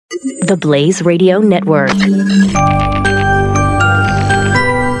the Blaze Radio Network.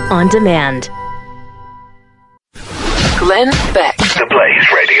 On demand. Glenn Beck. The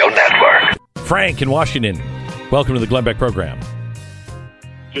Blaze Radio Network. Frank in Washington. Welcome to the Glenn Beck program.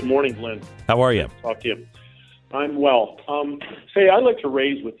 Good morning, Glenn. How are you? Talk to you. I'm well. Say, I'd like to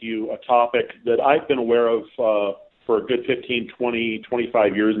raise with you a topic that I've been aware of for a good 15, 20,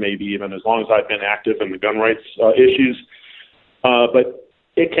 25 years, maybe even as long as I've been active in the gun rights issues. But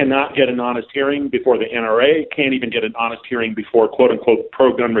it cannot get an honest hearing before the NRA. It can't even get an honest hearing before quote-unquote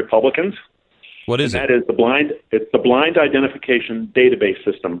pro-gun Republicans. What is and it? That is the Blind Identification Database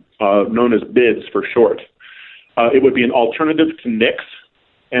System, known as BIDS for short. It would be an alternative to NICS,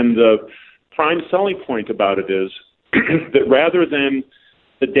 and the prime selling point about it is that rather than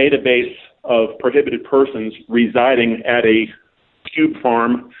the database of prohibited persons residing at a cube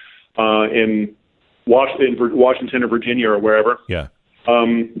farm in Washington or Virginia or wherever, Yeah.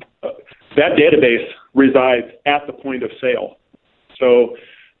 That database resides at the point of sale. So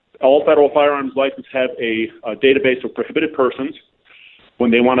all federal firearms licenses have a database of prohibited persons.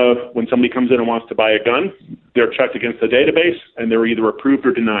 When somebody comes in and wants to buy a gun, they're checked against the database, and they're either approved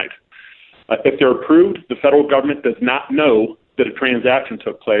or denied. If they're approved, the federal government does not know that a transaction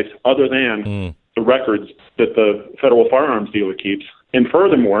took place other than the records that the federal firearms dealer keeps. And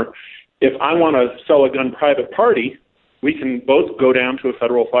furthermore, if I want to sell a gun private party, we can both go down to a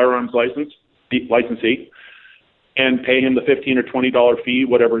federal firearms licensee and pay him the $15 or $20 fee,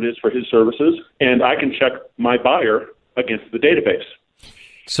 whatever it is, for his services, and I can check my buyer against the database.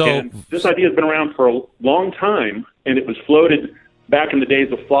 And this idea has been around for a long time, and it was floated back in the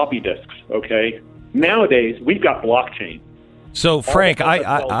days of floppy disks, okay? Nowadays, we've got blockchain. So, Frank,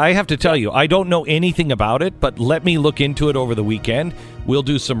 I have to tell you, I don't know anything about it, but let me look into it over the weekend. We'll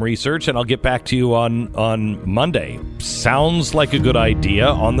do some research, and I'll get back to you on Monday. Sounds like a good idea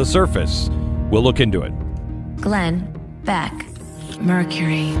on the surface. We'll look into it. Glenn Beck,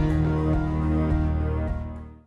 Mercury.